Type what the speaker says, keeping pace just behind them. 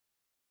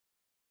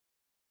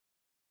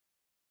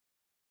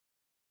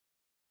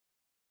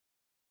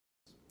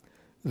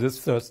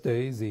This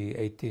Thursday, the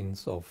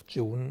 18th of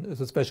June,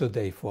 is a special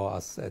day for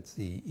us at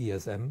the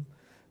ESM,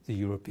 the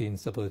European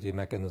Stability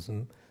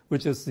Mechanism,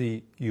 which is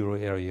the Euro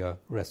Area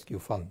Rescue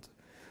Fund.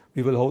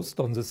 We will host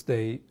on this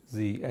day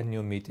the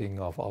annual meeting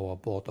of our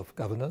Board of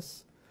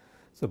Governors.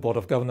 The Board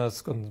of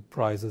Governors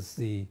comprises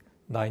the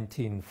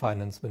 19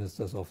 finance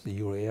ministers of the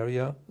Euro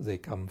area. They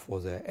come for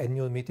their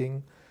annual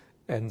meeting,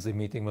 and the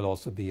meeting will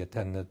also be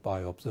attended by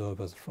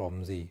observers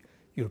from the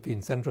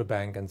European Central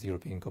Bank and the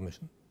European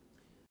Commission.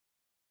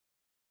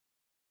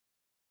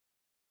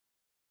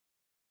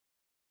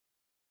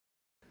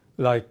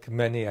 Like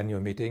many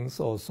annual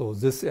meetings, also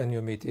this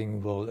annual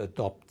meeting will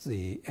adopt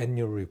the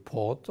annual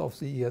report of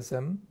the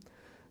ESM.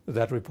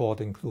 That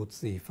report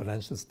includes the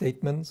financial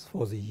statements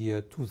for the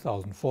year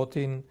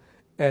 2014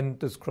 and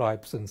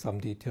describes in some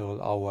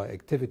detail our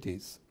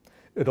activities.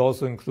 It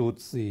also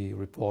includes the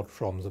report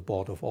from the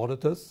Board of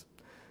Auditors,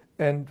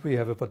 and we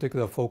have a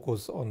particular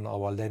focus on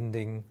our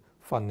lending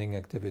funding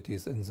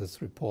activities in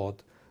this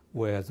report,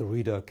 where the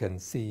reader can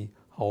see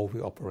how we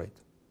operate.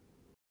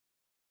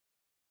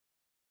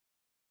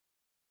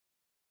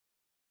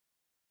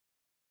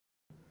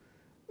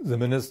 The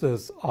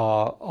ministers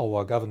are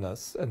our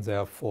governors, and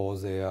therefore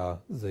they are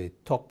the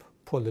top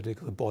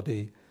political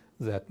body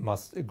that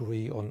must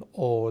agree on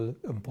all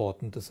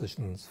important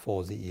decisions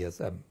for the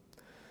ESM.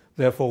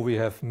 Therefore, we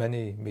have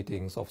many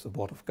meetings of the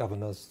Board of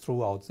Governors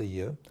throughout the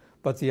year,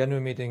 but the annual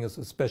meeting is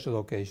a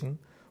special occasion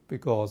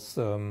because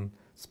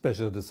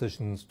special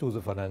decisions to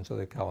the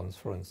financial accounts,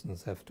 for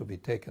instance, have to be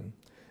taken.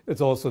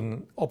 It's also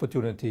an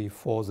opportunity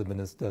for the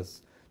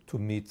ministers to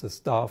meet the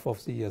staff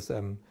of the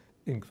ESM,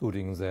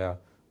 including their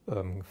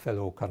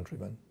fellow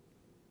countrymen.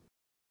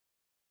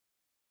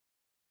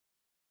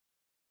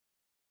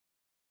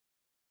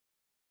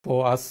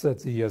 For us at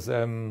the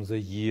ESM, the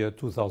year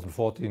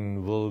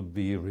 2014 will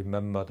be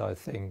remembered, I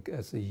think,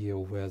 as a year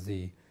where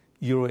the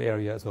Euro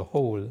area as a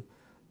whole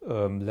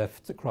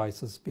left the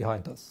crisis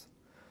behind us.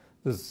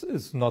 This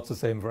is not the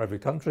same for every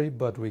country,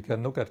 but we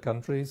can look at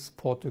countries.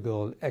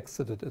 Portugal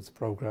exited its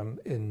program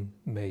in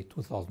May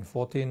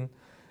 2014,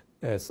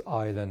 as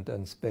Ireland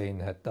and Spain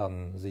had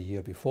done the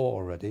year before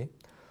already.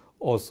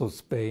 Also,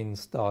 Spain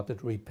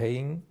started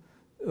repaying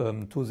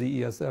to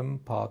the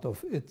ESM part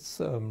of its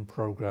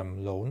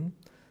program loan,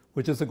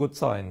 which is a good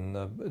sign.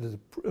 It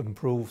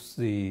improves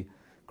the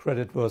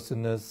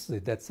creditworthiness,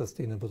 the debt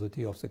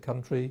sustainability of the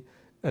country,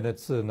 and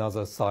it's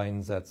another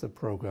sign that the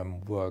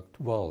program worked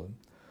well.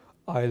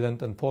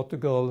 Ireland and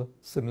Portugal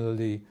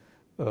similarly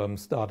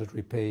started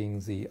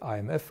repaying the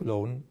IMF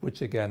loan,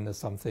 which again is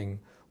something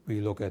we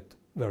look at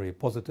very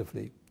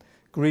positively.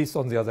 Greece,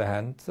 on the other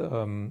hand,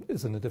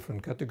 is in a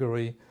different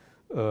category.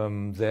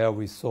 There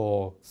we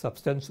saw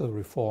substantial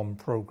reform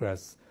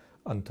progress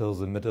until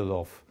the middle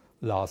of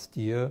last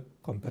year.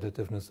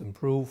 Competitiveness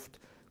improved,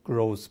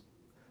 growth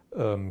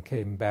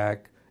came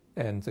back,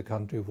 and the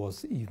country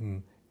was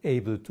even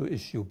able to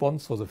issue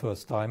bonds for the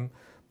first time.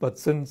 But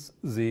since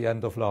the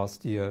end of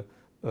last year,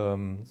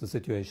 the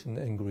situation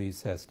in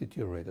Greece has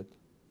deteriorated.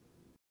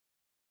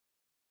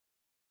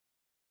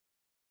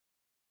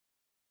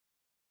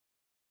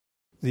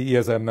 The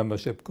ESM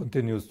membership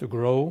continues to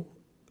grow.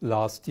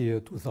 Last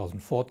year,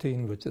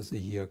 2014, which is the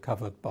year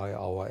covered by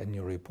our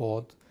annual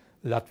report,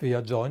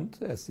 Latvia joined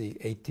as the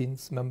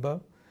 18th member.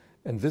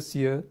 And this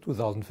year,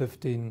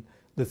 2015,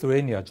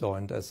 Lithuania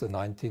joined as the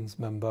 19th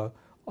member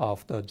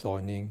after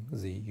joining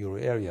the Euro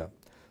area.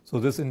 So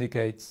this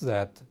indicates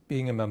that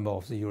being a member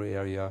of the Euro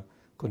area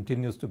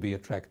continues to be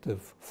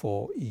attractive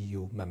for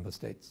EU member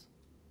states.